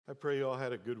I pray you all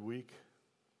had a good week.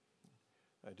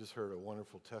 I just heard a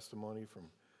wonderful testimony from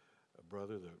a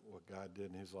brother that what God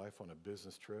did in his life on a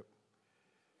business trip.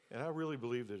 And I really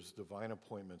believe there's divine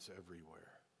appointments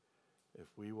everywhere. If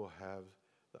we will have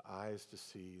the eyes to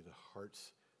see, the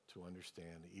hearts to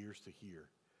understand, the ears to hear,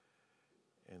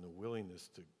 and the willingness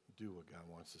to do what God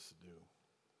wants us to do.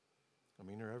 I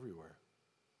mean, they're everywhere.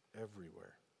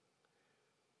 Everywhere.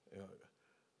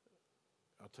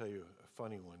 I'll tell you a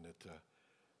funny one that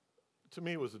to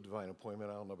me was a divine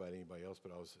appointment. I don't know about anybody else,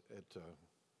 but I was at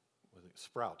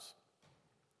Sprouts.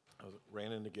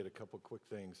 Ran in to get a couple quick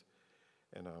things,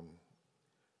 and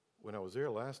when I was there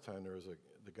last time, there was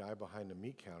the guy behind the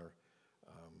meat counter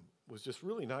was just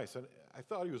really nice. And I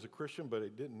thought he was a Christian, but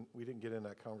we didn't get in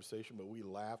that conversation. But we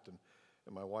laughed, and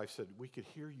my wife said we could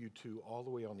hear you two all the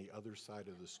way on the other side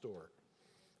of the store.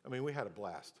 I mean, we had a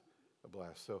blast.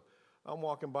 So I'm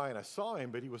walking by, and I saw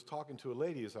him, but he was talking to a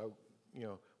lady as I,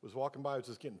 was walking by. I was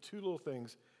just getting two little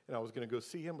things, and I was going to go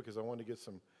see him because I wanted to get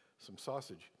some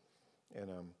sausage. And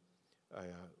I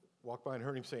walked by and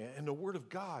heard him say, "And the Word of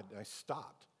God." And I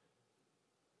stopped.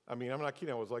 I mean, I'm not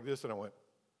kidding. I was like this, and I went.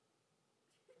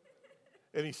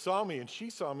 And he saw me, and she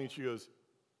saw me, and she goes,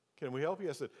 "Can we help you?"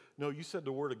 I said, "No, you said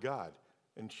the Word of God."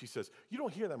 And she says, "You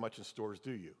don't hear that much in stores,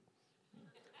 do you?"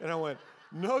 And I went,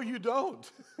 "No, you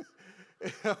don't."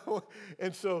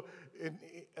 And so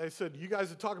I said, "You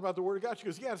guys are talking about the Word of God?" She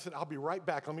goes, "Yeah." I said, "I'll be right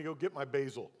back. Let me go get my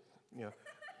basil."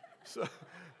 So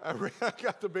I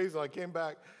got the basil. I came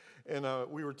back, and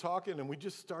we were talking, and we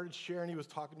just started sharing. He was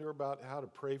talking to her about how to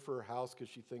pray for her house because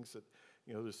she thinks that,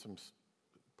 there's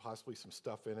possibly some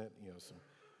stuff in it, some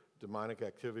demonic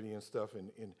activity and stuff.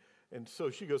 And so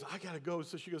she goes, "I got to go."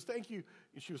 So she goes, "Thank you."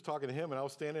 And she was talking to him, and I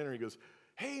was standing there, and he goes,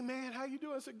 "Hey, man, how you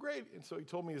doing?" I said, "Great." And so he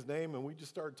told me his name, and we just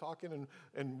started talking,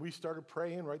 and we started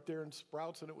praying right there in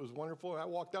Sprouts, and it was wonderful. And I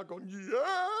walked out going,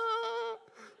 "Yeah!"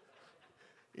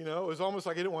 It was almost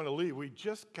like I didn't want to leave. We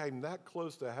just came that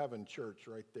close to having church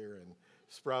right there in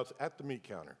Sprouts at the meat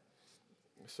counter.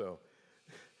 So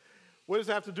what does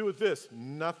that have to do with this?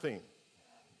 Nothing.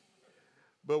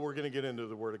 But we're going to get into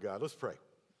the Word of God. Let's pray.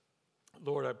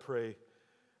 Lord, I pray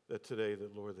that today,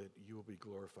 Lord, that you will be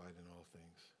glorified in all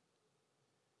things.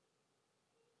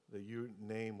 That your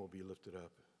name will be lifted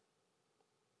up.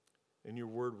 And your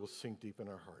word will sink deep in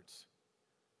our hearts.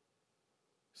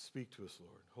 Speak to us,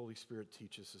 Lord. Holy Spirit,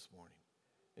 teach us this morning.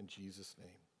 In Jesus'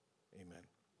 name, amen.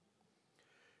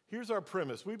 Here's our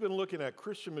premise. We've been looking at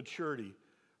Christian maturity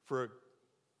for,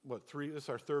 this is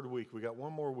our third week. We got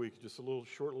one more week, just a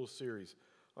short little series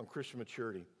on Christian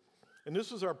maturity. And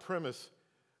this was our premise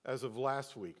as of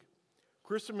last week.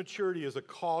 Christian maturity is a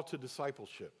call to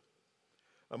discipleship.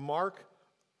 A mark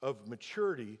of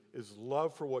maturity is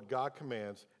love for what God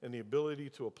commands and the ability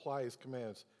to apply his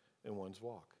commands in one's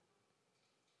walk.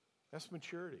 That's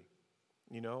maturity.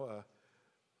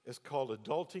 It's called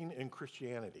adulting in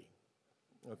Christianity.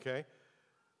 Okay?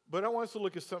 But I want us to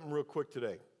look at something real quick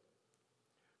today.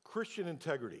 Christian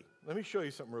integrity. Let me show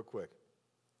you something real quick.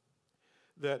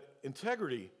 That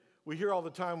integrity, we hear all the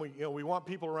time, we want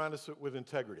people around us with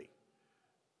integrity.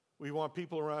 We want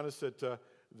people around us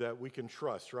that we can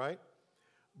trust, right?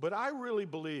 But I really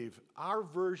believe our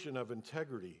version of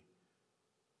integrity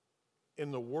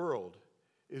in the world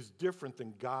is different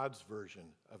than God's version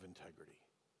of integrity.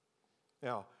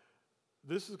 Now,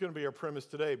 this is going to be our premise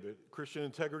today, but Christian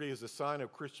integrity is a sign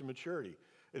of Christian maturity.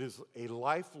 It is a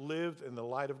life lived in the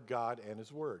light of God and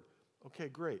his word. Okay,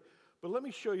 great. But let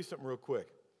me show you something real quick.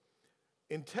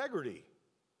 Integrity,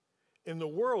 in the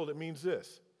world, it means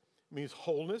this. It means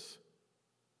wholeness,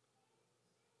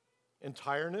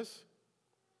 entireness,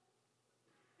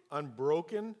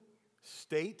 unbroken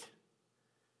state,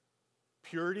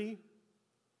 purity,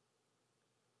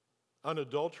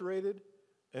 unadulterated,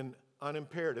 and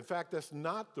unimpaired. In fact, that's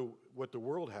not what the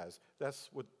world has. That's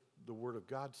what the Word of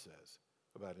God says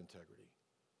about integrity.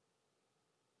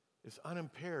 It's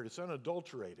unimpaired. It's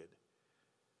unadulterated.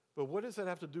 But what does that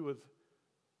have to do with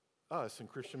us and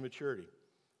Christian maturity?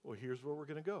 Well, here's where we're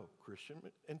going to go. Christian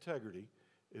integrity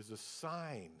is a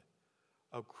sign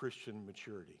of Christian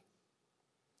maturity.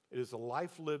 It is a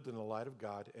life lived in the light of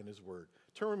God and his word.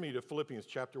 Turn with me to Philippians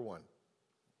chapter 1.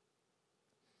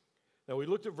 Now, we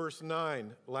looked at verse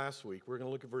 9 last week. We're going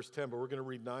to look at verse 10, but we're going to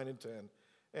read 9 and 10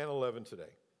 and 11 today.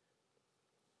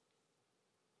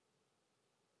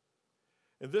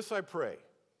 And this I pray,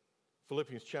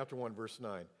 Philippians chapter 1, verse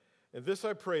 9. And this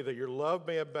I pray, that your love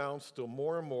may abound still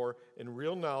more and more in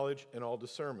real knowledge and all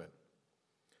discernment,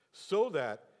 so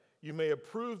that you may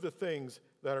approve the things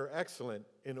that are excellent,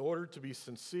 in order to be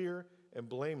sincere and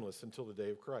blameless until the day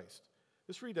of Christ.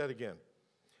 Let's read that again.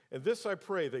 And this I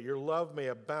pray, that your love may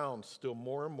abound still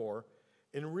more and more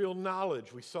in real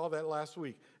knowledge. We saw that last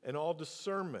week. And all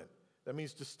discernment. That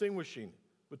means distinguishing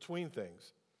between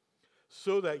things.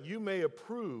 So that you may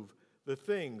approve the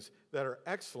things that are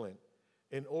excellent,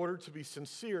 in order to be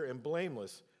sincere and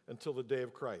blameless until the day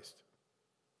of Christ.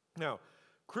 Now,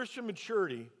 Christian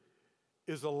maturity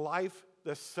is a life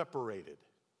that's separated.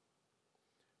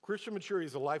 Christian maturity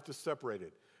is a life that's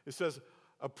separated. It says,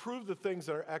 approve the things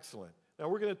that are excellent. Now,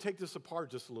 we're going to take this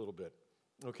apart just a little bit,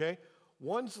 okay?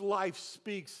 One's life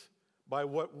speaks by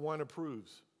what one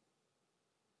approves.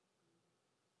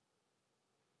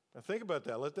 Now, think about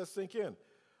that. Let that sink in.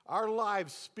 Our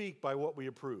lives speak by what we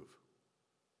approve.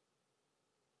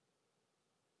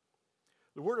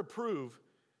 The word approve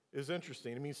is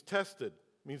interesting. It means tested.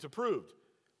 It means approved.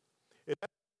 It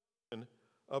means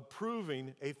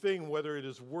approving a thing, whether it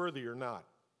is worthy or not.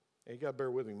 And you got to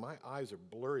bear with me. My eyes are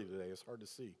blurry today. It's hard to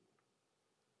see.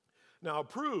 Now,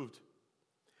 approved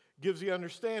gives the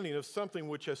understanding of something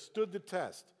which has stood the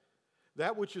test,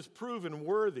 that which is proven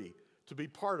worthy to be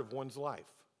part of one's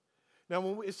life. Now,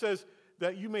 when it says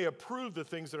that you may approve the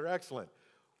things that are excellent,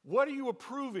 what are you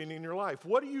approving in your life?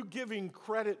 What are you giving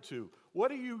credit to?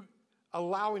 What are you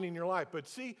allowing in your life? But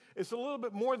see, it's a little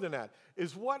bit more than that.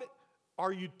 Is what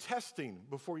are you testing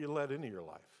before you let into your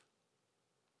life?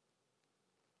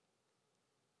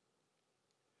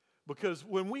 Because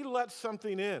when we let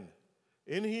something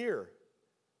in here,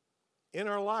 in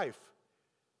our life,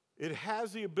 it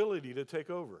has the ability to take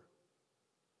over.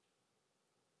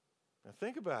 Now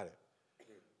think about it.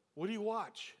 What do you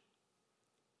watch?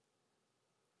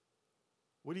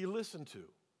 What do you listen to?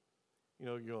 You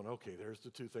know, you're going, okay, there's the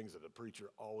two things that the preacher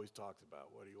always talks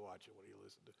about. What are you watching? What do you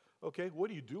listen to? Okay, what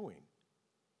are you doing?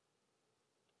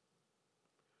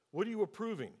 What are you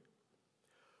approving?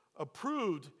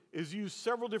 Approved is used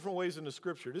several different ways in the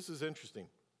Scripture. This is interesting.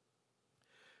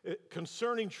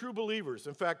 Concerning true believers.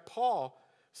 In fact, Paul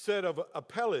said of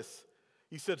Apelles,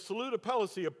 he said, salute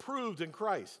Apelles, he approved in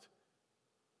Christ.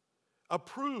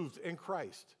 Approved in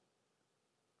Christ.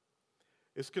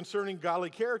 It's concerning godly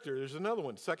character. There's another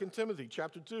one, 2 Timothy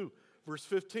chapter 2, verse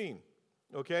 15.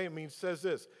 Okay, it says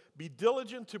this, be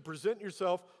diligent to present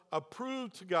yourself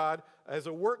approved to God as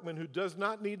a workman who does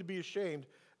not need to be ashamed,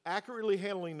 accurately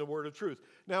handling the word of truth.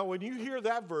 Now, when you hear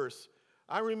that verse,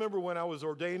 I remember when I was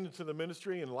ordained into the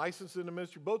ministry and licensed in the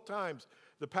ministry, both times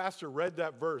the pastor read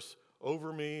that verse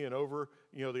over me and over,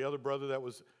 the other brother that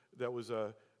was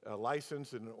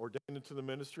licensed and ordained into the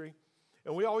ministry.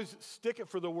 And we always stick it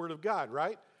for the word of God,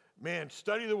 right? Man,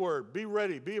 study the word, be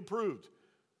ready, be approved.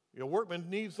 Workman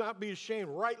needs not be ashamed,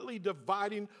 rightly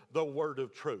dividing the word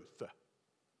of truth.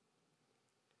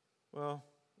 Well,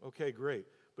 okay, great.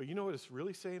 But you know what it's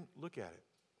really saying? Look at it.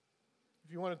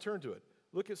 If you want to turn to it,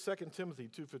 look at 2 Timothy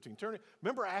 2:15. Turn it.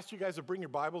 Remember I asked you guys to bring your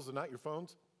Bibles and not your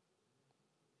phones?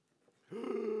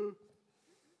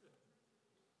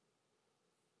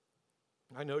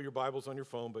 I know your Bible's on your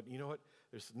phone, but you know what?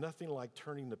 There's nothing like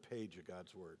turning the page of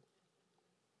God's Word.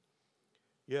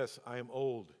 Yes, I am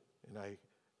old, and I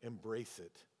embrace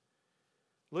it.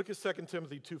 Look at 2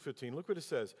 Timothy 2:15. Look what it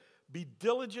says. Be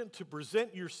diligent to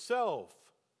present yourself.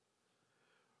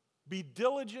 Be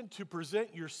diligent to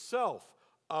present yourself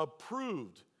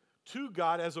approved to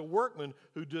God as a workman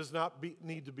who does not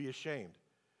need to be ashamed.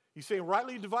 He's saying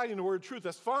rightly dividing the word of truth,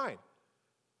 that's fine.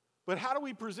 But how do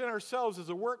we present ourselves as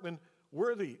a workman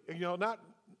worthy,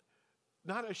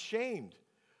 not ashamed?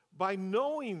 By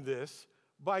knowing this,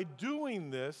 by doing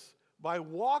this, by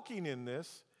walking in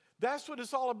this, that's what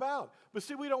it's all about. But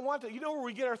see, we don't want that. You know where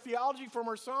we get our theology? From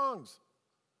our songs.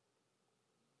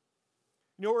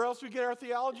 You know where else we get our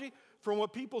theology? From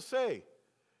what people say.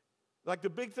 Like the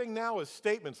big thing now is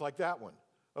statements like that one.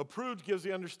 Approved gives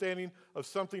the understanding of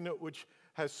something which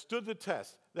has stood the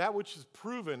test, that which is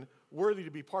proven worthy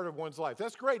to be part of one's life.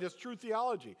 That's great. That's true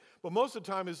theology. But most of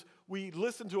the time is we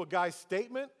listen to a guy's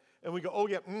statement and we go, oh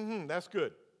yeah, that's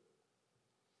good.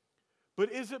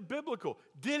 But is it biblical?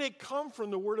 Did it come from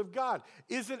the Word of God?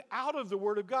 Is it out of the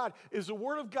Word of God? Is the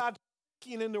Word of God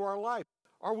speaking into our life?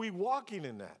 Are we walking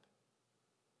in that?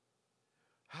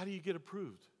 How do you get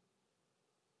approved?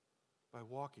 By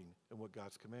walking in what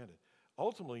God's commanded.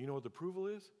 Ultimately, you know what the approval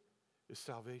is? Is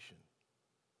salvation.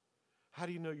 How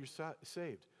do you know you're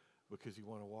saved? Because you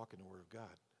want to walk in the Word of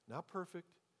God. Not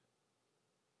perfect,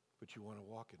 but you want to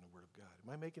walk in the Word of God.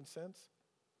 Am I making sense?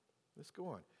 Let's go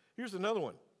on. Here's another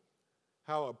one.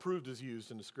 How approved is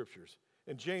used in the Scriptures.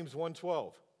 In James 1:12,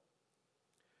 it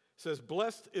says,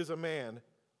 blessed is a man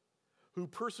who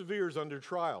perseveres under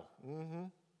trial.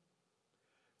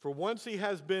 For once he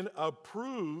has been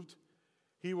approved,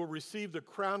 he will receive the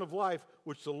crown of life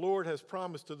which the Lord has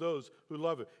promised to those who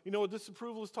love him. You know what this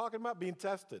approval is talking about? Being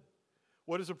tested.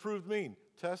 What does approved mean?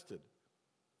 Tested.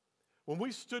 When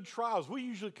we stood trials, we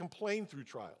usually complain through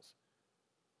trials.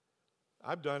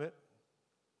 I've done it.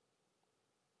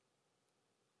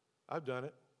 I've done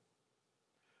it.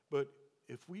 But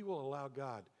if we will allow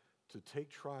God to take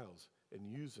trials and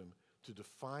use them to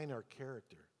define our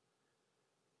character,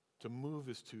 to move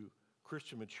us to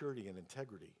Christian maturity and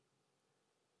integrity,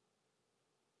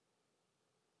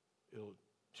 it'll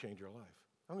change our life.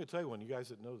 I'm going to tell you one, you guys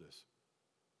that know this.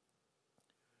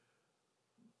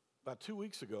 About 2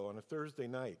 weeks ago on a Thursday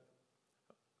night,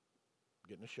 I'm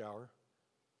getting a shower,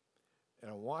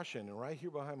 and I'm washing, and right here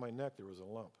behind my neck there was a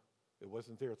lump. It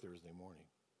wasn't there Thursday morning.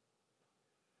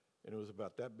 And it was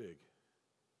about that big.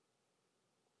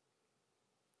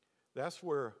 That's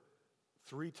where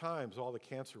 3 times all the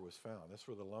cancer was found. That's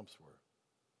where the lumps were.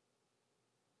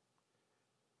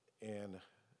 And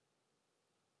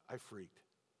I freaked.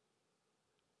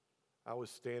 I was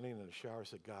standing in the shower and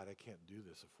said, God, I can't do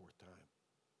this a 4th time.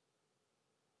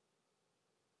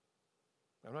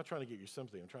 I'm not trying to get you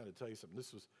sympathy. I'm trying to tell you something.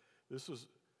 This was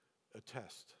a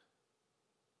test.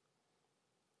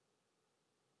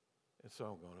 And so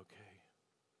I'm going, okay.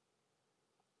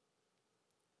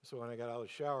 So when I got out of the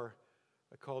shower,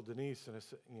 I called Denise, and I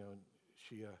said,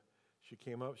 she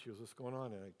came up. She goes, what's going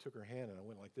on? And I took her hand, and I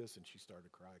went like this, and she started to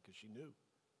cry because she knew.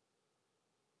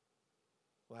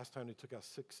 Last time they took out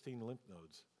 16 lymph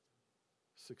nodes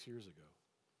 6 years ago.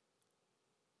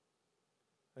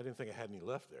 I didn't think I had any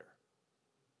left there.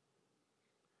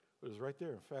 But it was right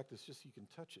there. In fact, it's just, you can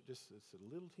touch it. It's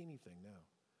a little teeny thing now.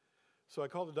 So I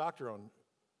called the doctor on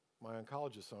my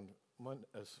oncologist on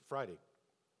Friday.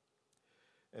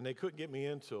 And they couldn't get me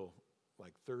in till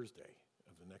like Thursday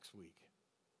of the next week.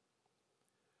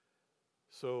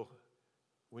 So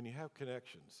when you have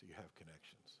connections, you have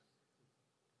connections.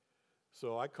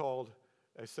 So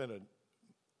I sent a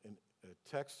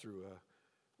text through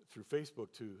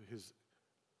Facebook to his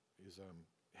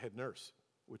head nurse,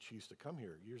 which used to come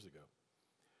here years ago.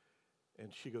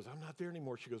 And she goes, I'm not there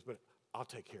anymore. She goes, but I'll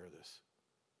take care of this.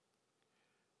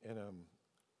 And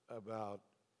about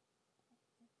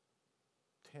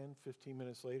 10, 15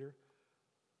 minutes later,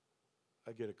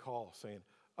 I get a call saying,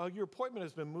 your appointment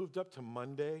has been moved up to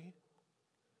Monday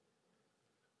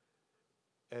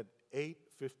at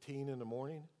 8:15 in the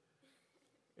morning.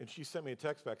 And she sent me a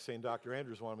text back saying, Dr.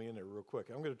 Andrews wanted me in there real quick.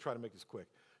 I'm going to try to make this quick.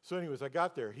 So anyways, I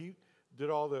got there. He did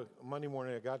all the Monday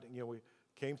morning. We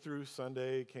came through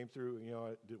Sunday, I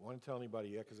didn't want to tell anybody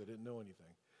yet because I didn't know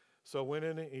anything. So I went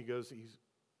in, and he's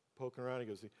poking around. He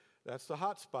goes, that's the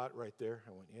hot spot right there.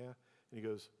 I went, yeah. And he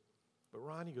goes, but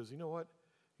Ron, he goes, you know what?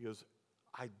 He goes,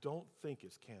 I don't think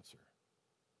it's cancer.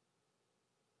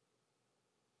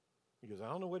 He goes, I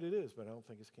don't know what it is, but I don't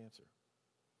think it's cancer.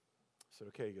 I said,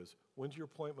 okay. He goes, when's your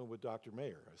appointment with Dr.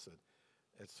 Mayer? I said,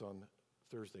 it's on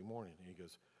Thursday morning. And he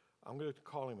goes, I'm going to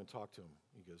call him and talk to him.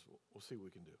 He goes, we'll see what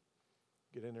we can do.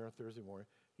 Get in there on Thursday morning.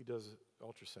 He does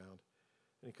ultrasound.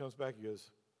 And he comes back, he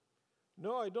goes,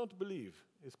 no, I don't believe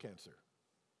it's cancer.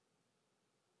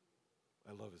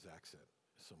 I love his accent.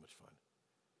 It's so much fun.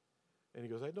 And he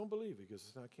goes, I don't believe. He goes,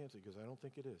 it's not cancer. He goes, I don't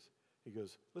think it is. He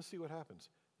goes, let's see what happens.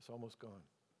 It's almost gone.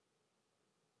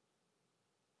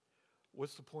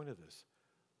 What's the point of this?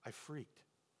 I freaked.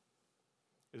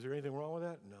 Is there anything wrong with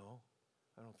that? No,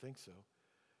 I don't think so.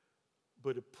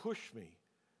 But it pushed me.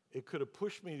 It could have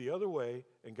pushed me the other way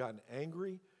and gotten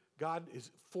angry. God,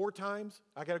 is 4 times?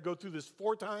 I got to go through this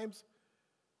 4 times?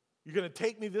 You're going to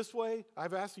take me this way?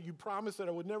 I've asked you promised that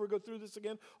I would never go through this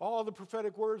again. All the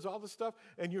prophetic words, all the stuff,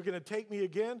 and you're going to take me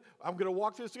again? I'm going to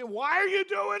walk through this again? Why are you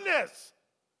doing this?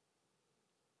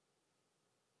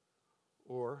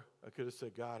 Or I could have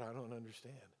said, God, I don't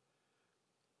understand,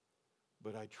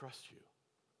 but I trust you.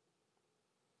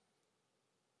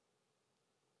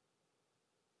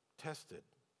 Tested.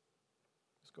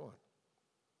 Let's go on.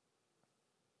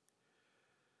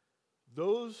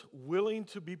 Those willing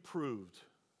to be proved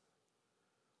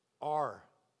are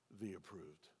the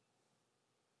approved.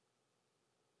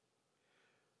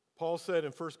 Paul said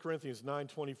in 1 Corinthians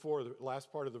 9:24, the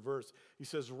last part of the verse, he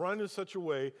says, run in such a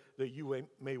way that you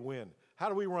may win. How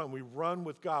do we run? We run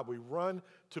with God. We run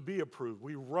to be approved.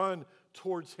 We run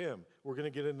towards him. We're going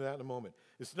to get into that in a moment.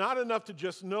 It's not enough to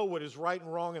just know what is right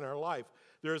and wrong in our life.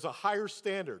 There is a higher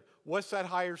standard. What's that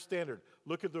higher standard?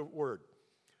 Look at the word.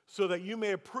 So that you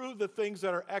may approve the things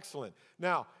that are excellent.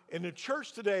 Now, in the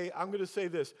church today, I'm going to say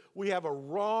this. We have a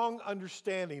wrong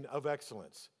understanding of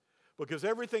excellence. Because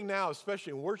everything now,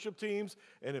 especially in worship teams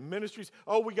and in ministries,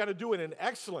 we got to do it in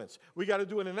excellence. We got to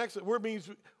do it in excellence,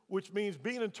 which means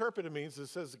being interpreted means, it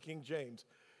says the King James,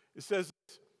 it says,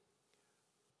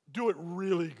 do it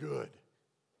really good.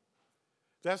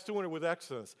 That's doing it with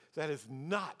excellence. That is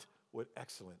not what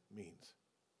excellent means.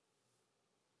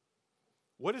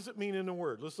 What does it mean in the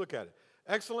word? Let's look at it.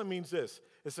 Excellent means this.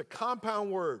 It's a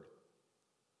compound word.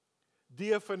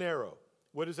 Diaphanero.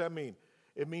 What does that mean?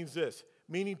 It means this,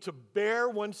 meaning to bear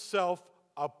oneself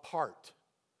apart.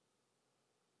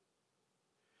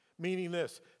 Meaning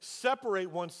this,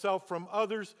 separate oneself from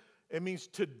others. It means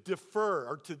to defer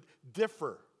or to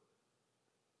differ.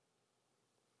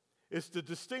 It's the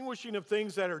distinguishing of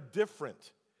things that are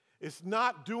different. It's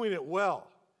not doing it well.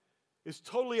 It's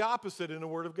totally opposite in the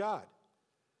Word of God.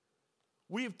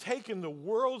 We've taken the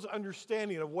world's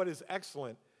understanding of what is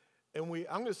excellent, and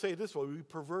I'm going to say it this way, we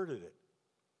perverted it.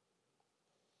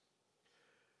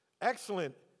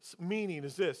 Excellent meaning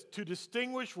is this, to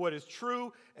distinguish what is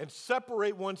true and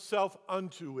separate oneself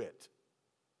unto it.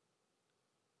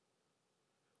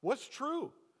 What's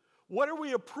true? What are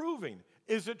we approving?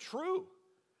 Is it true?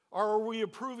 Or are we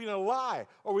approving a lie?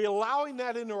 Are we allowing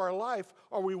that into our life?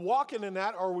 Are we walking in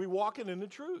that? Or are we walking in the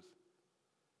truth?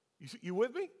 You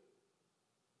with me?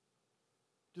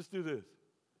 Just do this.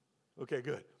 Okay,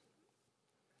 good.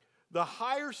 The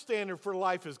higher standard for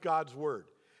life is God's word,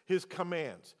 his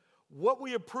commands. What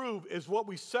we approve is what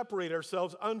we separate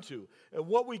ourselves unto. And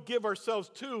what we give ourselves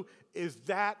to is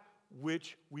that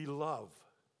which we love.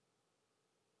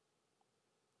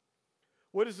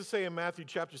 What does it say in Matthew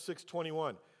chapter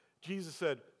 6:21? Jesus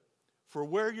said, for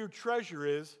where your treasure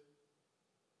is,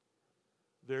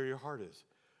 there your heart is.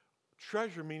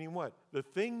 Treasure meaning what? The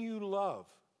thing you love,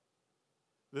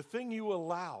 the thing you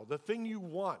allow, the thing you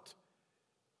want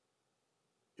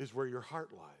is where your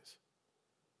heart lies.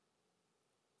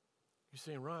 You're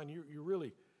saying, Ron, you're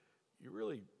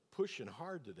really pushing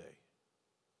hard today.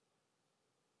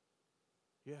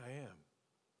 Yeah, I am.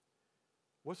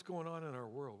 What's going on in our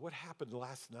world? What happened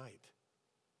last night?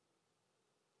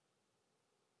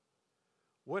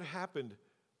 What happened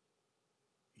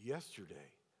yesterday?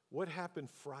 What happened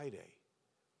Friday?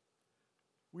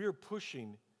 We are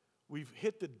pushing, we've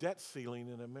hit the debt ceiling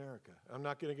in America. I'm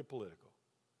not going to get political.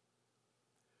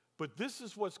 But this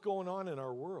is what's going on in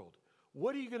our world.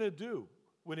 What are you going to do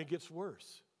when it gets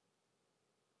worse?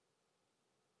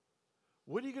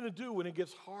 What are you going to do when it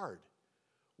gets hard?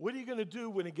 What are you going to do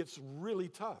when it gets really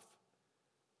tough?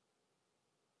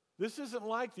 This isn't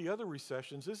like the other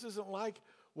recessions. This isn't like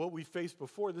what we faced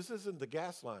before. This isn't the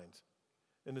gas lines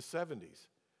in the 70s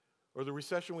or the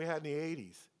recession we had in the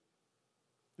 80s.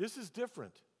 This is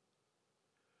different.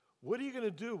 What are you going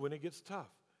to do when it gets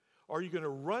tough? Are you going to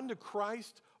run to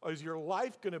Christ? Or is your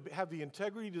life going to have the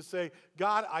integrity to say,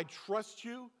 God, I trust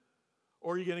you?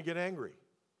 Or are you going to get angry?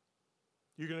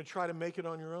 You're going to try to make it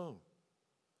on your own.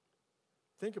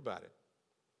 Think about it.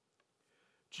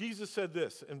 Jesus said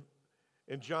this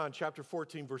in John chapter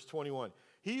 14, verse 21.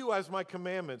 He who has my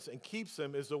commandments and keeps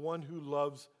them is the one who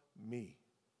loves me.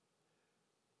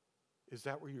 Is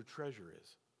that where your treasure is?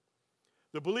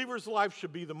 The believer's life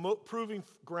should be the proving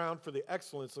ground for the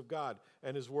excellence of God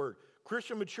and his word.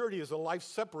 Christian maturity is a life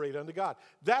separated unto God.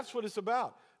 That's what it's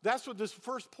about. That's what this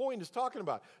first point is talking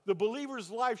about. The believer's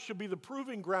life should be the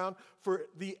proving ground for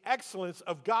the excellence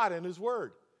of God and his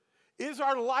word. Is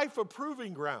our life a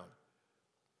proving ground?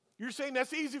 You're saying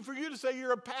that's easy for you to say.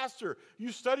 You're a pastor.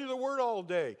 You study the word all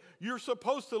day. You're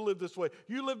supposed to live this way.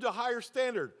 You live to a higher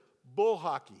standard. Bull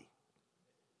hockey.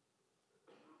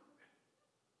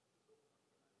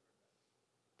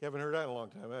 You haven't heard that in a long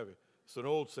time, have you? It's an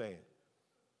old saying.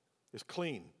 It's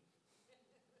clean.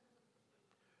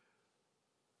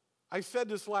 I said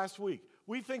this last week.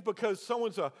 We think because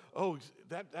someone's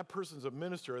that person's a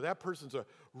minister or that person's a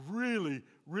really,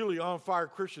 really on-fire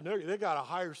Christian, they got a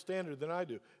higher standard than I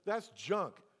do. That's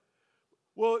junk.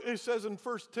 Well, it says in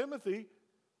 1 Timothy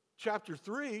chapter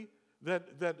 3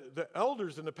 that the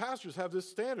elders and the pastors have this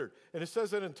standard. And it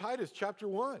says that in Titus chapter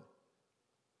 1.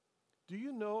 Do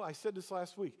you know, I said this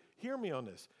last week, hear me on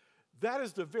this. That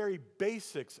is the very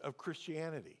basics of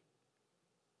Christianity.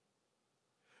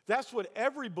 That's what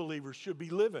every believer should be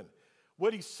living.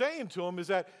 What he's saying to them is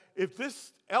that if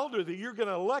this elder that you're going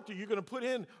to elect or you're going to put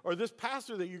in, or this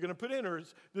pastor that you're going to put in, or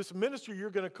this minister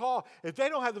you're going to call, if they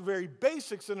don't have the very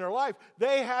basics in their life,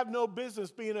 they have no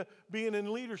business being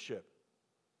in leadership.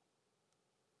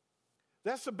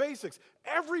 That's the basics.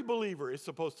 Every believer is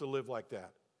supposed to live like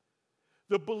that.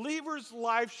 The believer's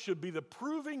life should be the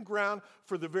proving ground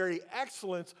for the very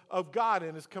excellence of God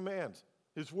and his commands,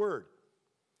 his word.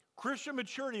 Christian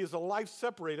maturity is a life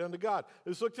separated unto God.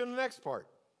 Let's look to the next part.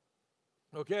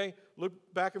 Okay?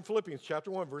 Look back in Philippians chapter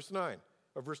 1, verse 9,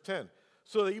 or verse 10.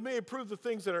 So that you may approve the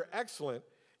things that are excellent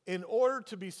in order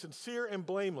to be sincere and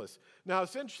blameless. Now,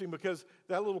 it's interesting because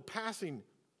that little passing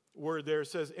word there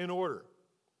says in order.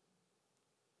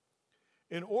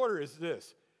 In order is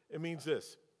this. It means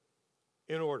this.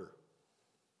 In order.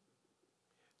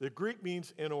 The Greek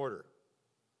means in order.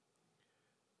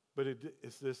 But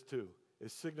it's this too.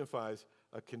 It signifies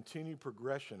a continued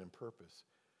progression and purpose.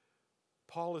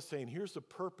 Paul is saying, here's the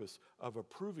purpose of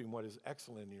approving what is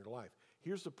excellent in your life.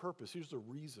 Here's the purpose. Here's the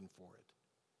reason for it.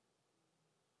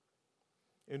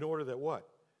 In order that what?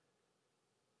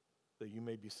 That you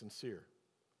may be sincere.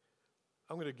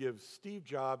 I'm going to give Steve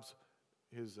Jobs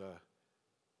his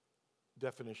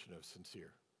definition of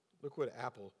sincere. Look what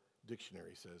Apple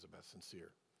Dictionary says about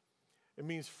sincere. It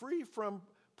means free from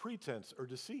pretense or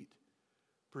deceit,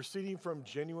 proceeding from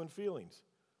genuine feelings.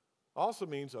 Also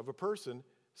means of a person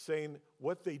saying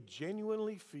what they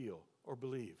genuinely feel or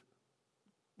believe.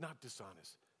 Not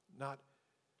dishonest, not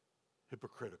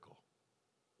hypocritical.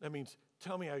 That means,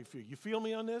 tell me how you feel. You feel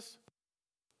me on this?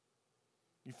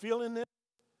 You feeling this?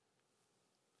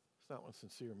 That's not what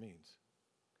sincere means.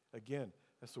 Again,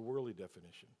 that's the worldly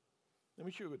definition. Let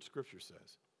me show you what Scripture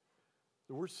says.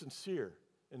 The word sincere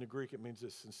in the Greek, it means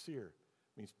this. Sincere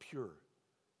means pure,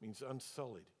 means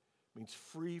unsullied, means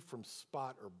free from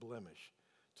spot or blemish,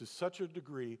 to such a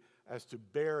degree as to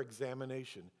bear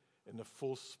examination in the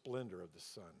full splendor of the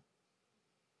sun.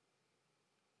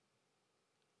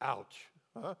 Ouch,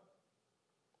 huh?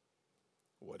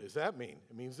 What does that mean?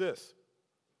 It means this.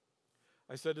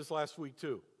 I said this last week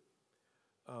too.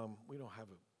 We don't have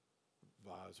a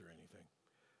vase or anything.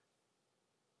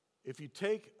 If you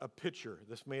take a pitcher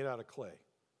that's made out of clay,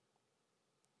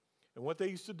 and what they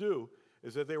used to do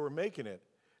is that they were making it,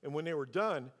 and when they were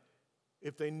done,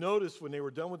 if they noticed when they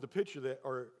were done with the pitcher that,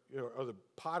 or the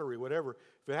pottery, whatever,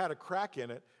 if it had a crack in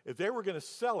it, if they were going to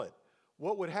sell it,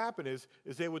 what would happen is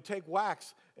they would take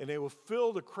wax and they would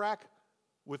fill the crack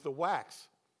with the wax.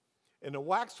 And the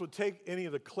wax would take any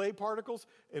of the clay particles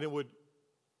and it would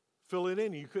fill it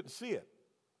in and you couldn't see it.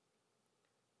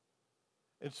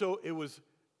 And so it was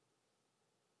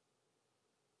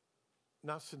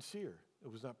not sincere.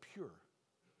 It was not pure.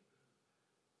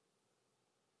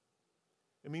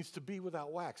 It means to be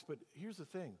without wax. But here's the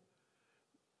thing.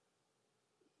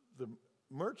 The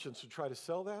merchants would try to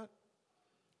sell that,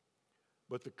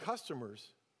 but the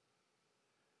customers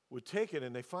would take it,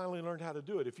 and they finally learned how to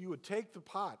do it. If you would take the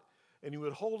pot and you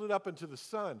would hold it up into the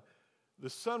sun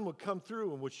would come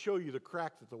through and would show you the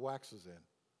crack that the wax is in.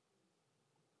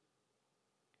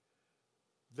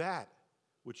 That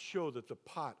would show that the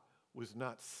pot was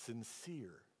not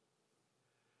sincere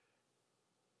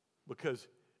because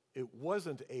it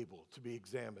wasn't able to be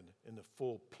examined in the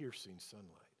full piercing sunlight.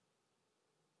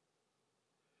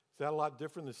 Is that a lot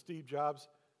different than Steve Jobs'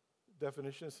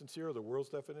 definition of sincere or the world's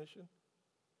definition?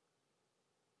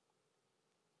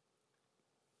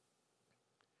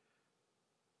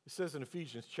 It says in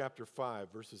Ephesians chapter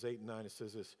 5, verses 8 and 9, it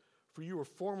says this, "For you were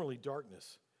formerly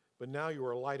darkness, but now you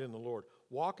are light in the Lord.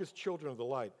 Walk as children of the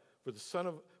light,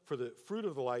 for the fruit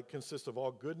of the light consists of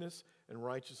all goodness and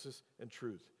righteousness and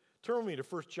truth." Turn with me to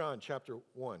 1 John chapter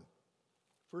 1.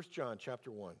 1 John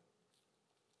chapter 1.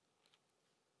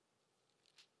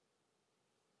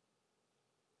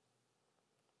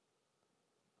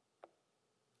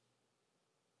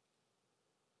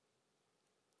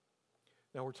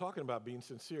 Now we're talking about being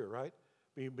sincere, right?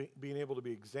 Being able to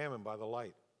be examined by the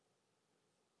light.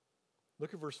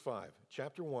 Look at verse 5,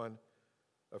 chapter 1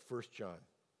 of 1 John.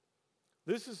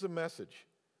 "This is the message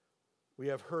we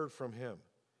have heard from him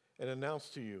and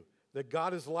announced to you, that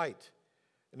God is light,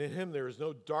 and in him there is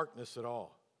no darkness at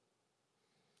all.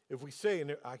 If we say,"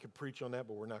 and I could preach on that,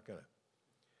 but we're not going to.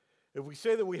 "If we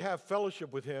say that we have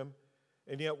fellowship with him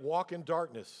and yet walk in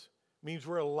darkness," means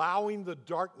we're allowing the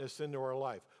darkness into our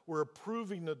life. We're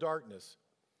approving the darkness.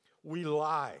 We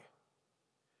lie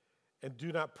and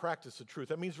do not practice the truth.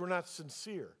 That means we're not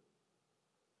sincere.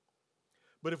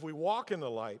 "But if we walk in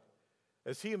the light,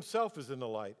 as he himself is in the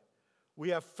light, we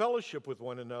have fellowship with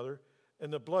one another,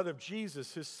 and the blood of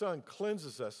Jesus, his son,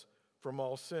 cleanses us from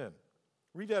all sin."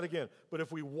 Read that again. "But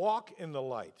if we walk in the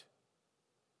light,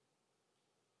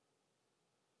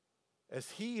 as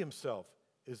he himself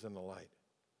is in the light,"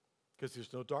 because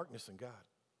there's no darkness in God,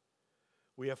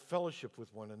 "we have fellowship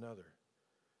with one another,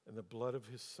 and the blood of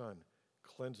his son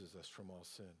cleanses us from all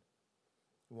sin."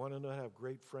 You want to know how to have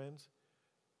great friends?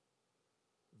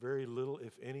 Very little,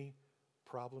 if any,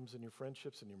 problems in your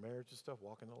friendships and your marriage and stuff,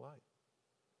 walk in the light.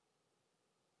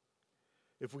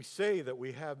 If we say that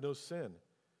we have no sin,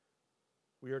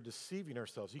 we are deceiving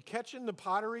ourselves. You catching the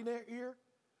pottery here?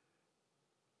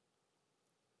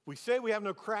 We say we have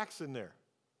no cracks in there.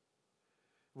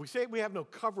 We say we have no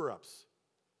cover-ups.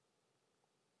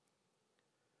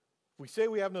 We say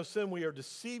we have no sin, we are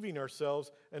deceiving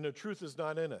ourselves, and the truth is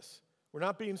not in us. We're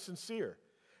not being sincere.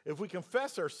 If we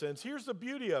confess our sins, here's the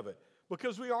beauty of it,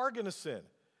 because we are going to sin.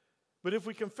 But if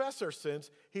we confess our sins,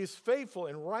 he is faithful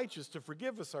and righteous to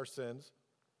forgive us our sins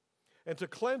and to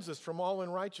cleanse us from all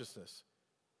unrighteousness.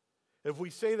 If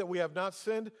we say that we have not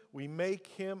sinned, we make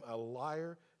him a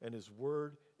liar, and his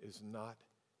word is not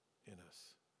in us.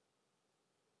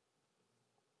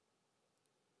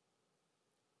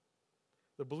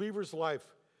 The believer's life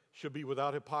should be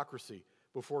without hypocrisy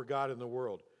before God and the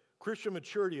world. Christian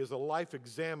maturity is a life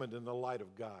examined in the light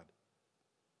of God.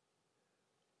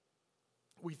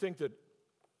 We think that,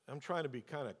 I'm trying to be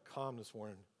kind of calm this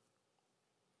morning.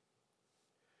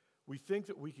 We think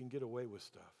that we can get away with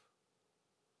stuff.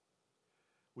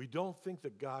 We don't think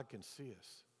that God can see us.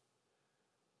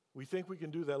 We think we can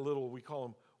do that little, we call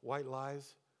them white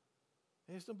lies.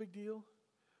 Hey, it's no big deal.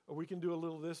 Or we can do a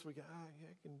little this, I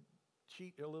can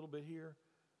cheat a little bit here.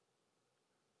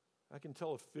 I can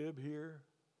tell a fib here.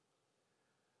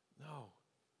 No.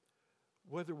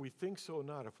 Whether we think so or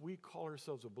not, if we call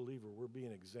ourselves a believer, we're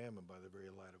being examined by the very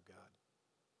light of God.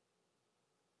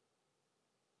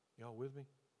 Y'all with me?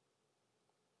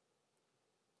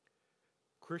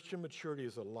 Christian maturity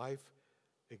is a life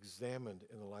examined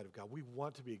in the light of God. We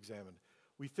want to be examined.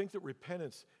 We think that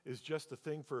repentance is just a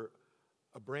thing for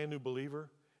a brand new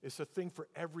believer. It's a thing for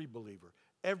every believer.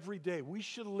 Every day, we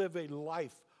should live a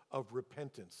life of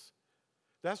repentance.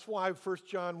 That's why 1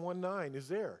 John 1:9 is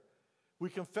there. We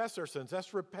confess our sins.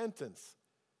 That's repentance.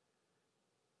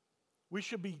 We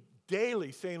should be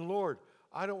daily saying, Lord,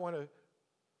 I don't want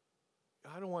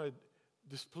to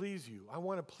displease you. I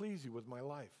want to please you with my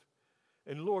life.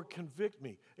 And Lord, convict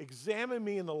me. Examine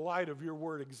me in the light of your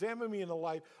word. Examine me in the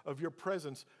light of your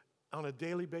presence on a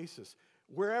daily basis,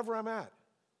 wherever I'm at.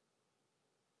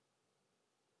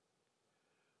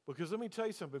 Because let me tell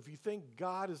you something. If you think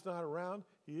God is not around,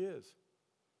 he is.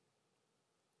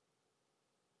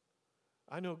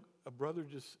 I know a brother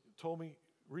just told me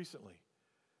recently.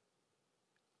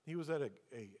 He was at a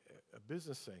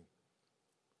business thing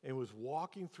and was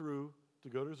walking through to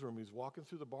go to his room. He was walking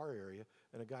through the bar area,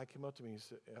 and a guy came up to me,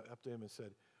 up to him, and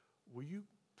said, "Will you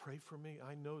pray for me?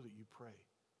 I know that you pray.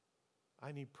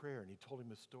 I need prayer." And he told him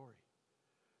his story.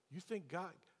 You think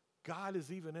God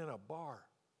is even in a bar?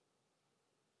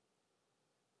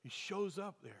 He shows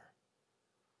up there.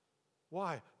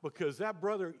 Why? Because that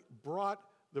brother brought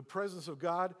the presence of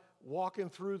God walking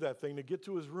through that thing to get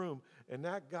to his room, and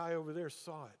that guy over there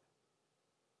saw it.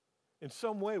 In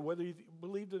some way, whether he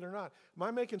believed it or not. Am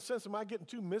I making sense? Am I getting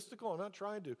too mystical? I'm not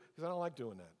trying to, because I don't like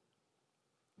doing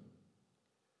that.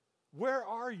 Where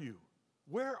are you?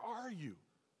 Where are you?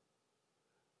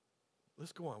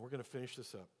 Let's go on. We're going to finish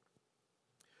this up.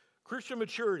 Christian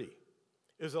maturity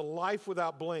is a life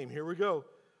without blame. Here we go.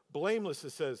 Blameless,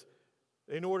 it says,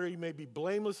 in order you may be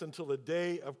blameless until the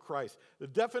day of Christ. The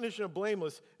definition of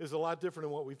blameless is a lot different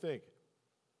than what we think.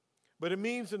 But it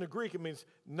means, in the Greek, it means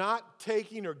not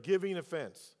taking or giving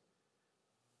offense.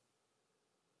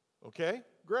 Okay?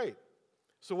 Great.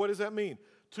 So what does that mean?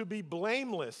 To be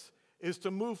blameless is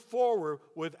to move forward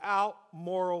without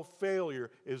moral failure,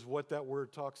 is what that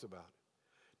word talks about.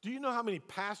 Do you know how many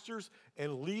pastors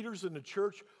and leaders in the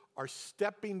church are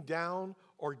stepping down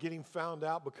or getting found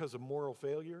out because of moral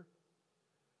failure?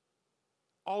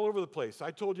 All over the place. I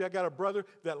told you I got a brother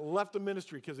that left the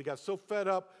ministry because he got so fed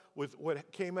up with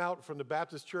what came out from the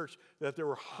Baptist church that there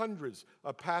were hundreds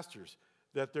of pastors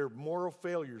that their moral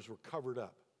failures were covered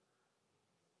up.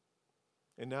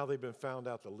 And now they've been found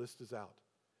out. The list is out.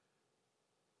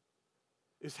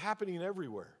 It's happening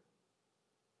everywhere.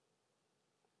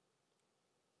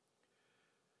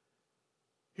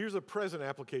 Here's a present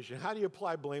application. How do you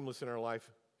apply blameless in our life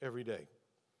every day?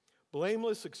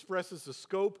 Blameless expresses the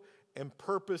scope and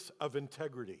purpose of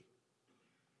integrity.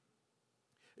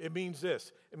 It means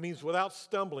this. It means without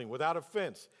stumbling, without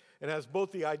offense. It has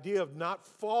both the idea of not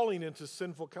falling into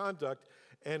sinful conduct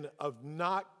and of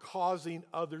not causing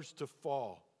others to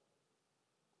fall.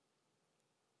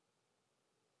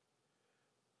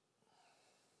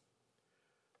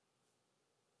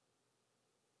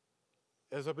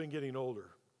 As I've been getting older,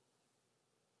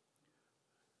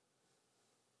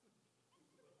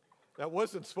 that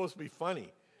wasn't supposed to be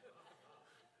funny.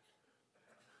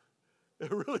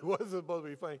 It really wasn't supposed to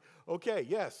be funny. Okay,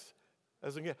 yes.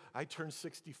 I turned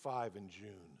 65 in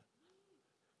June.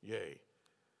 Yay.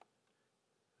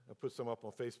 I put some up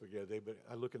on Facebook the other day, but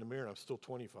I look in the mirror and I'm still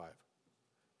 25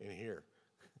 in here.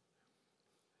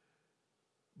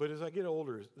 But as I get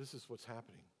older, this is what's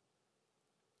happening.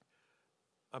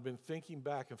 I've been thinking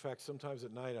back. In fact, sometimes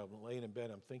at night I'm laying in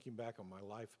bed, I'm thinking back on my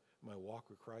life, my walk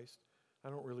with Christ. I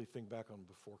don't really think back on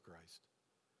before Christ.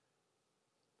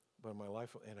 But my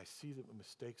life, and I see the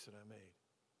mistakes that I made.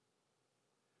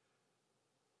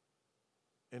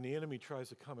 And the enemy tries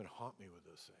to come and haunt me with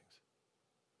those things.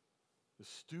 The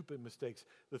stupid mistakes.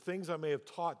 The things I may have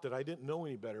taught that I didn't know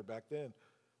any better back then,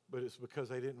 but it's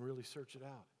because I didn't really search it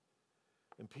out.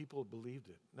 And people believed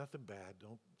it. Nothing bad.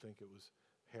 Don't think it was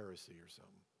heresy or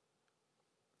something.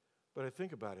 But I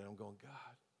think about it, and I'm going,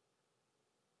 God,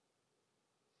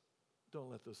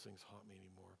 don't let those things haunt me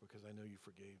anymore because I know you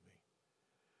forgave me.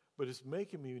 But it's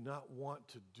making me not want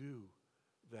to do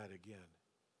that again,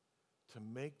 to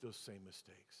make those same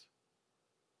mistakes,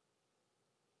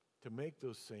 to make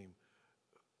those same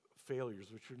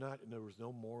failures, which are not, there was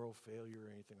no moral failure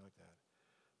or anything like that.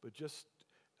 But just,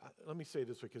 let me say it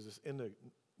this way, because it's in the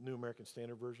New American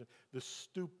Standard Version, the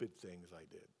stupid things I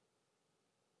did.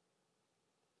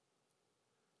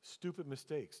 Stupid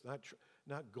mistakes,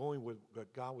 not going with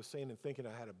what God was saying and thinking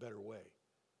I had a better way.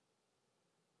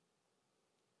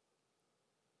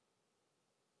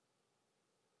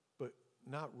 But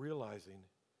not realizing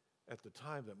at the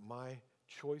time that my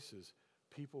choices,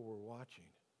 people were watching.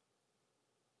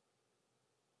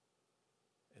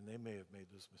 And they may have made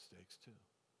those mistakes too.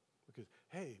 Because,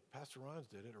 hey, Pastor Ron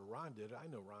did it, or Ron did it. I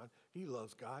know Ron. He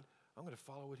loves God. I'm going to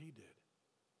follow what he did.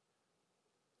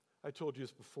 I told you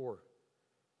this before,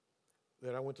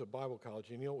 that I went to Bible college.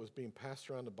 And you know what was being passed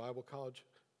around the Bible college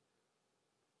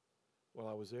while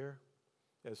I was there?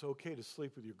 That it's okay to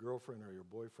sleep with your girlfriend or your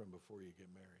boyfriend before you get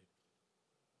married.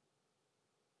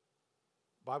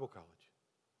 Bible college.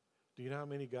 Do you know how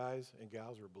many guys and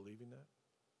gals are believing that?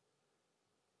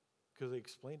 Because they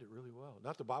explained it really well.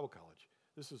 Not the Bible college.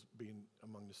 This is being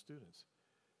among the students.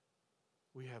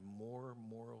 We have more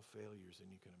moral failures than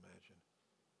you can imagine.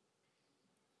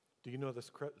 Do you know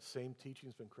this same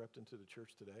teaching's been crept into the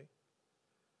church today?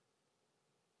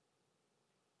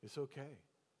 It's okay.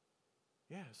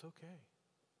 Yeah, it's okay.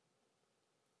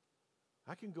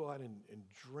 I can go out and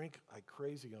drink like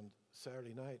crazy on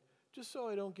Saturday night just so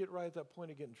I don't get right at that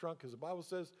point of getting drunk, because the Bible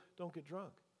says don't get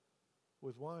drunk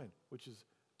with wine, which is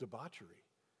debauchery,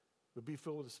 but be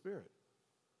filled with the Spirit.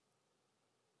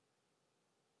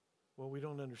 Well, we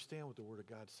don't understand what the Word of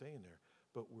God's saying there,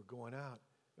 but we're going out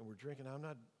and we're drinking. I'm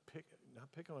not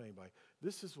picking on anybody.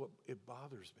 This is what it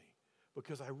bothers me,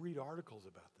 because I read articles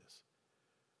about this.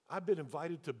 I've been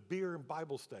invited to beer and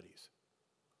Bible studies.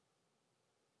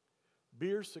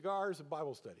 Beer, cigars, and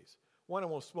Bible studies. One, I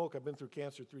won't smoke. I've been through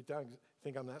cancer 3 times.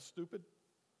 Think I'm that stupid?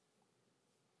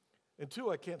 And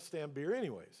 2, I can't stand beer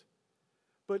anyways.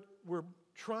 But we're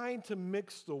trying to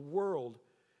mix the world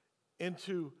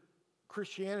into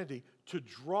Christianity to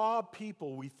draw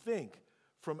people, we think,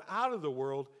 from out of the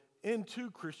world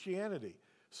into Christianity.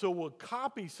 So we'll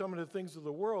copy some of the things of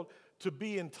the world to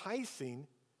be enticing,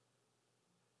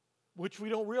 which we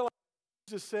don't realize.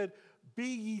 Jesus said, be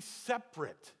ye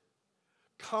separate.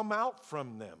 Come out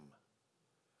from them.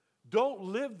 Don't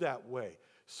live that way.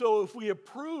 So if we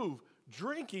approve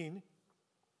drinking,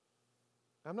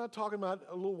 I'm not talking about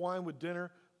a little wine with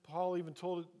dinner. Paul even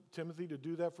told Timothy to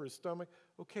do that for his stomach.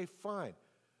 Okay, fine.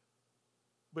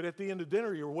 But at the end of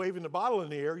dinner, you're waving the bottle in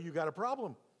the air, you got a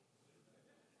problem.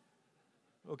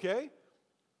 Okay?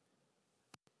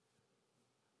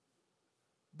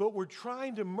 But we're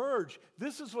trying to merge.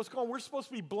 This is what's going on. We're supposed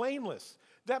to be blameless.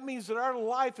 That means that our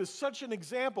life is such an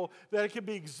example that it can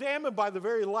be examined by the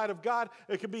very light of God.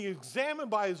 It can be examined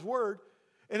by His Word.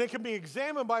 And it can be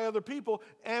examined by other people.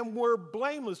 And we're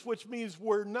blameless, which means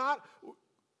we're not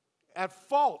at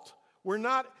fault. We're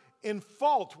not in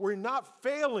fault. We're not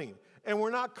failing. And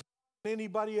we're not causing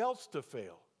anybody else to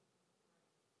fail.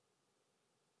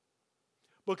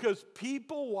 Because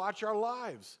people watch our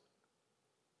lives.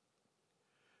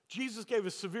 Jesus gave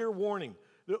a severe warning.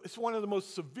 It's one of the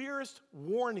most severest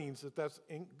warnings, if that's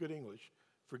in good English.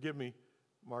 Forgive me,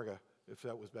 Marga, if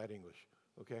that was bad English,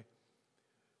 okay?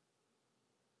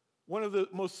 One of the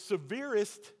most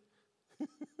severest,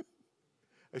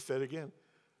 I said it again,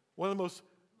 one of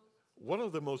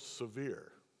the most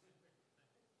severe,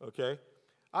 okay?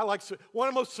 One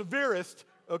of the most severest,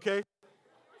 okay,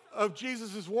 of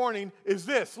Jesus' warning is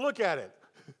this. Look at it.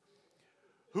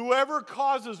 Whoever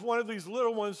causes one of these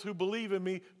little ones who believe in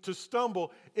me to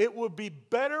stumble, it would be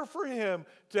better for him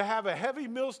to have a heavy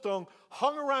millstone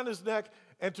hung around his neck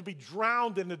and to be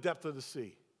drowned in the depth of the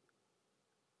sea.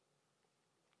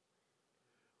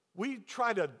 We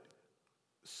try to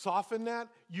soften that?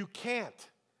 You can't.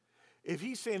 If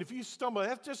he's saying, if you stumble,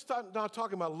 that's just not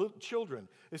talking about little children.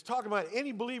 It's talking about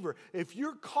any believer. If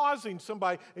you're causing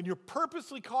somebody and you're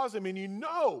purposely causing them and you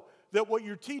know that what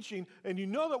you're teaching and you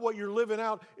know that what you're living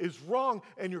out is wrong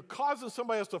and you're causing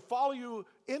somebody else to follow you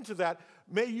into that,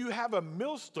 may you have a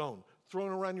millstone thrown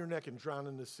around your neck and drown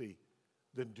in the sea.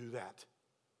 Then do that.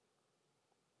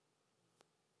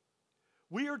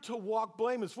 We are to walk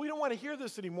blameless. We don't want to hear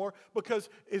this anymore because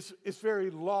it's very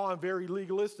law and very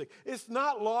legalistic. It's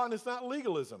not law and it's not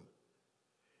legalism.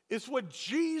 It's what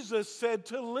Jesus said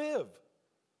to live.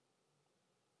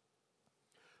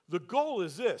 The goal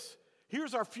is this.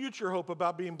 Here's our future hope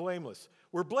about being blameless.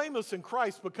 We're blameless in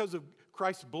Christ because of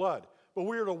Christ's blood. But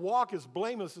we are to walk as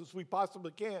blameless as we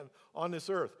possibly can on this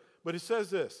earth. But it says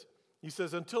this. He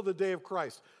says, until the day of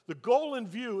Christ. The goal in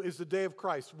view is the day of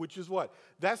Christ, which is what?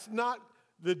 That's not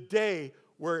the day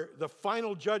where the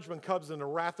final judgment comes and the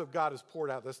wrath of God is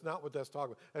poured out. That's not what that's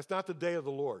talking about. That's not the day of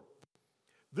the Lord.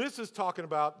 This is talking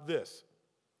about this.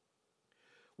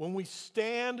 When we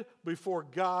stand before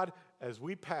God as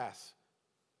we pass,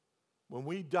 when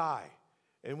we die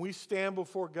and we stand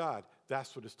before God,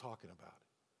 that's what it's talking about.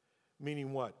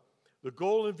 Meaning what? The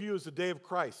goal in view is the day of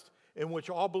Christ, in which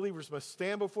all believers must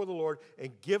stand before the Lord and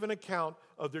give an account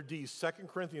of their deeds. 2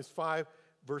 Corinthians 5,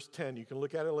 verse 10. You can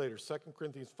look at it later. 2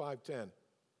 Corinthians 5:10.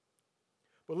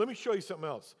 But let me show you something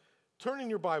else. Turn in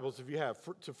your Bibles, if you have,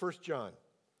 to 1 John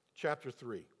chapter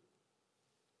 3.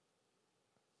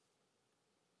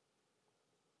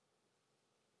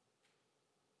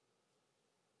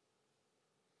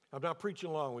 I'm not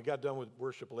preaching long. We got done with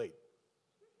worship late.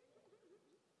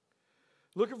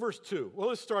 Look at verse 2. Well,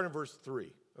 let's start in verse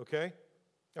 3, okay?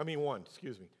 1,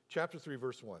 excuse me. Chapter 3,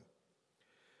 verse 1.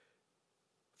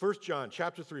 1 John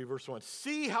chapter 3, verse 1.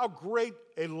 See how great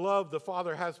a love the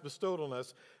Father has bestowed on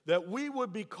us that we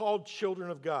would be called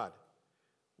children of God.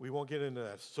 We won't get into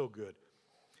that. It's so good.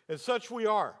 And such we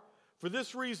are. For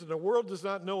this reason, the world does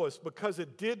not know us because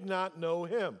it did not know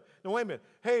him. Now, wait a minute.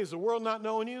 Hey, is the world not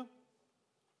knowing you?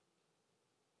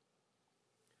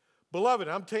 Beloved,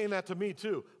 I'm saying that to me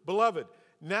too. Beloved,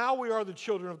 now we are the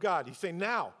children of God. He's saying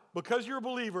now, because you're a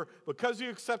believer, because you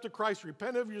accepted Christ,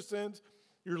 repent of your sins,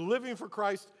 you're living for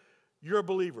Christ, you're a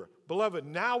believer. Beloved,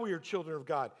 now we are children of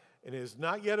God, and it has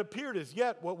not yet appeared as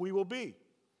yet what we will be.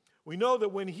 We know that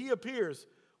when he appears,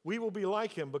 we will be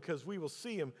like him because we will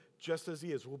see him just as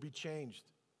he is. We'll be changed.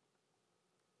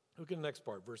 Look at the next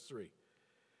part, verse 3.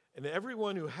 And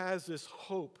everyone who has this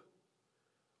hope,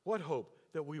 what hope?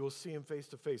 That we will see him face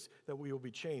to face, that we will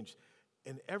be changed.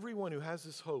 And everyone who has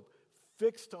this hope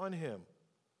fixed on him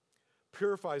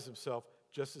purifies himself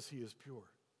just as he is pure.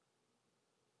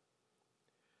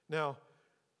 Now,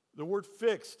 the word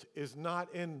fixed is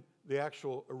not in the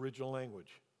actual original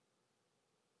language.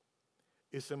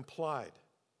 It's implied.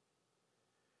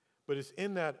 But it's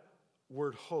in that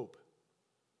word hope.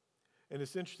 And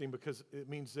it's interesting because it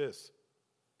means this.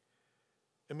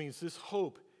 It means this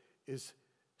hope is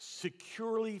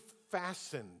securely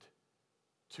fastened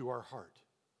to our heart.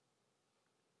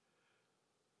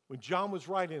 When John was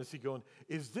writing this, he's going,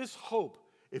 is this hope,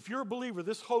 if you're a believer,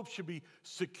 this hope should be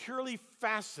securely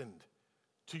fastened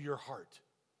to your heart.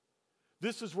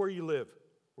 This is where you live.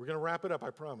 We're going to wrap it up,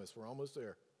 I promise. We're almost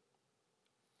there.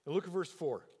 And look at verse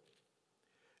 4.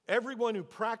 Everyone who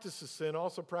practices sin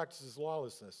also practices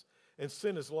lawlessness, and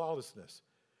sin is lawlessness.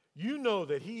 You know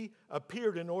that he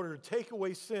appeared in order to take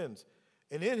away sins,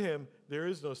 and in him there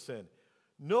is no sin.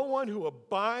 No one who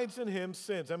abides in him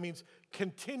sins. That means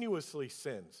continuously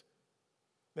sins.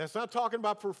 Now, it's not talking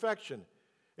about perfection.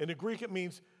 In the Greek, it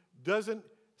means doesn't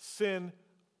sin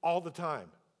all the time.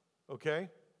 Okay?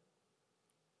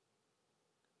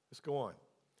 Let's go on.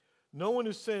 No one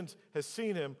who sins has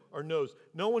seen him or knows.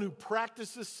 No one who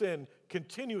practices sin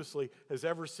continuously has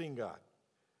ever seen God.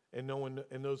 And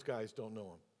those guys don't know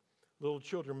him. Little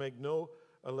children,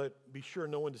 be sure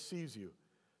no one deceives you.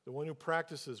 The one who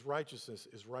practices righteousness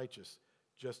is righteous,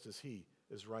 just as he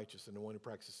is righteous. And the one who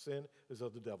practices sin is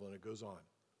of the devil. And it goes on.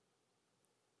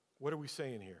 What are we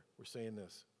saying here? We're saying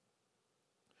this.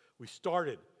 We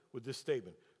started with this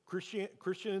statement.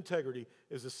 Christian integrity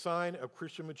is a sign of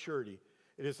Christian maturity.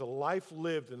 It is a life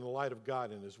lived in the light of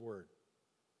God and his word.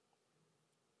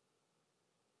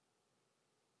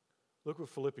 Look what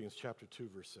Philippians chapter 2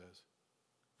 verse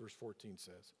 14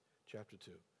 says. Chapter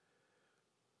 2.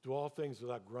 Do all things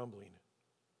without grumbling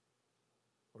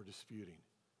or disputing,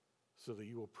 so that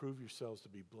you will prove yourselves to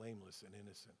be blameless and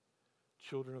innocent,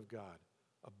 children of God,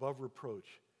 above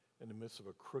reproach in the midst of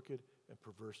a crooked and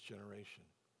perverse generation,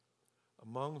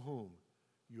 among whom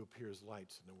you appear as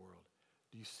lights in the world.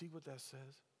 Do you see what that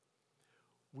says?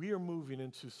 We are moving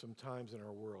into some times in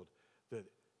our world that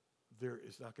there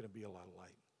is not going to be a lot of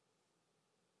light.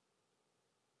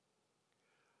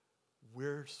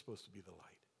 We're supposed to be the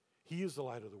light. He is the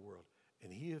light of the world.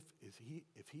 And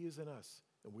if he is in us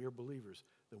and we are believers,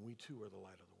 then we too are the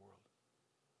light of the world.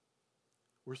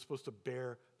 We're supposed to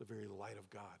bear the very light of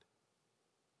God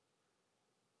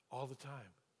all the time.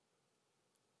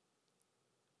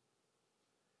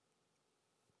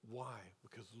 Why?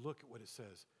 Because look at what it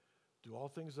says. Do all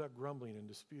things without grumbling and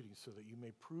disputing, so that you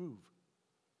may prove.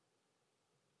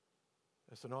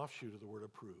 That's an offshoot of the word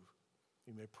approve.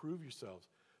 You may prove yourselves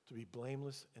to be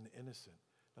blameless and innocent.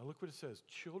 Now look what it says.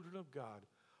 Children of God,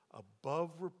 above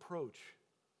reproach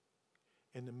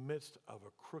in the midst of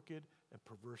a crooked and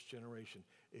perverse generation.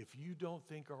 If you don't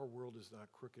think our world is not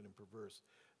crooked and perverse,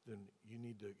 then you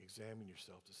need to examine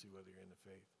yourself to see whether you're in the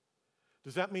faith.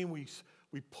 Does that mean we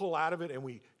pull out of it and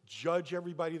we judge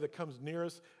everybody that comes near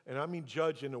us? And I mean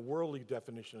judge in a worldly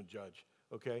definition of judge,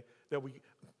 okay? That we,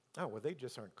 they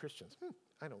just aren't Christians.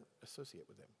 I don't associate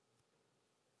with them.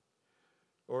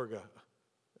 Or go,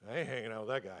 I ain't hanging out with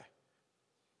that guy.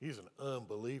 He's an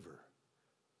unbeliever.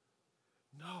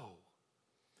 No.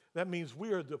 That means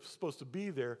we are supposed to be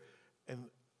there and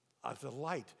the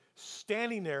light,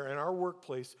 standing there in our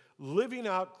workplace, living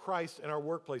out Christ in our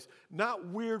workplace, not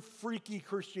weird, freaky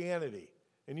Christianity.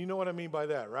 And you know what I mean by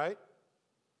that, right?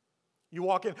 You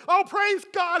walk in, oh, praise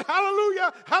God,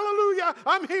 hallelujah, hallelujah,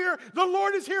 I'm here. The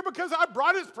Lord is here because I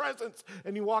brought his presence.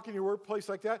 And you walk in your workplace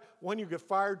like that. One, you get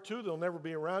fired. Two, they'll never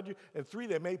be around you. And three,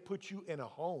 they may put you in a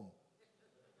home.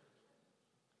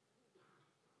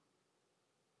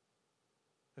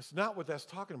 That's not what that's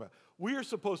talking about. We are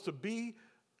supposed to be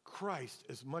Christ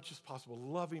as much as possible,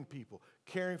 loving people,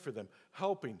 caring for them,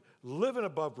 helping, living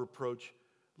above reproach,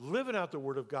 living out the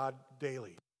Word of God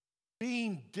daily,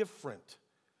 being different,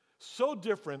 so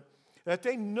different that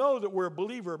they know that we're a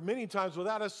believer many times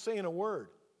without us saying a word.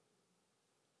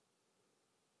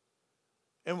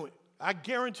 And I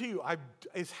guarantee you,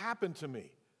 it's happened to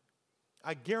me.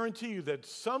 I guarantee you that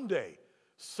someday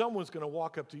someone's going to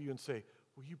walk up to you and say,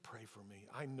 will you pray for me?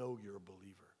 I know you're a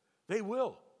believer. They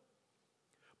will.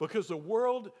 Because the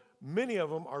world, many of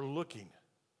them are looking.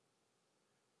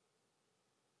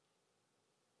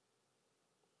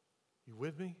 You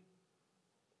with me?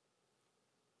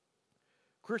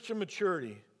 Christian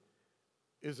maturity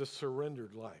is a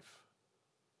surrendered life.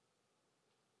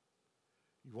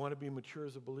 You want to be mature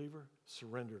as a believer?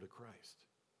 Surrender to Christ.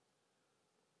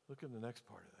 Look at the next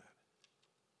part of that.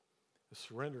 A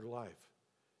surrendered life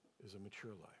is a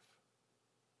mature life.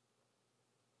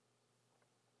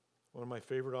 One of my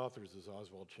favorite authors is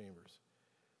Oswald Chambers.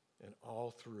 And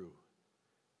all through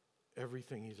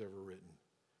everything he's ever written,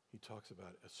 he talks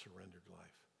about a surrendered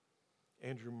life.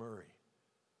 Andrew Murray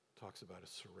talks about a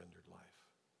surrendered life.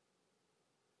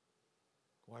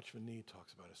 Watchman Nee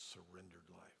talks about a surrendered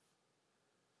life.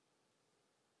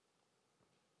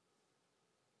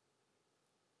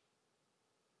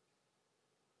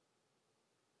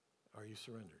 Are you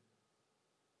surrendered?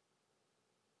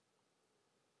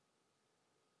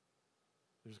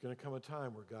 There's going to come a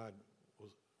time where God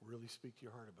will really speak to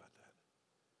your heart about that.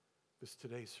 This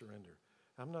today's surrender.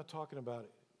 I'm not talking about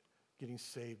getting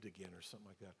saved again or something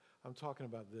like that. I'm talking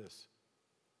about this.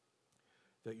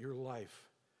 That your life,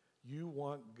 you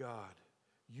want God,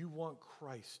 you want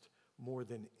Christ more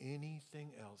than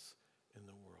anything else in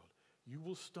the world. You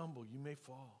will stumble, you may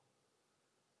fall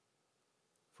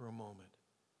for a moment.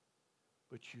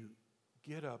 But you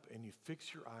get up and you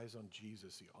fix your eyes on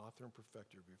Jesus, the author and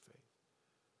perfecter of your faith.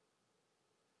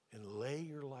 And lay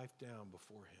your life down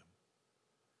before him.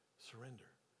 Surrender.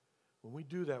 When we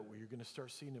do that, you're going to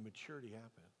start seeing the maturity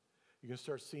happen. You're going to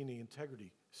start seeing the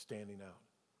integrity standing out.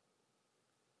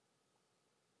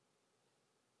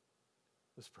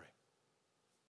 Let's pray.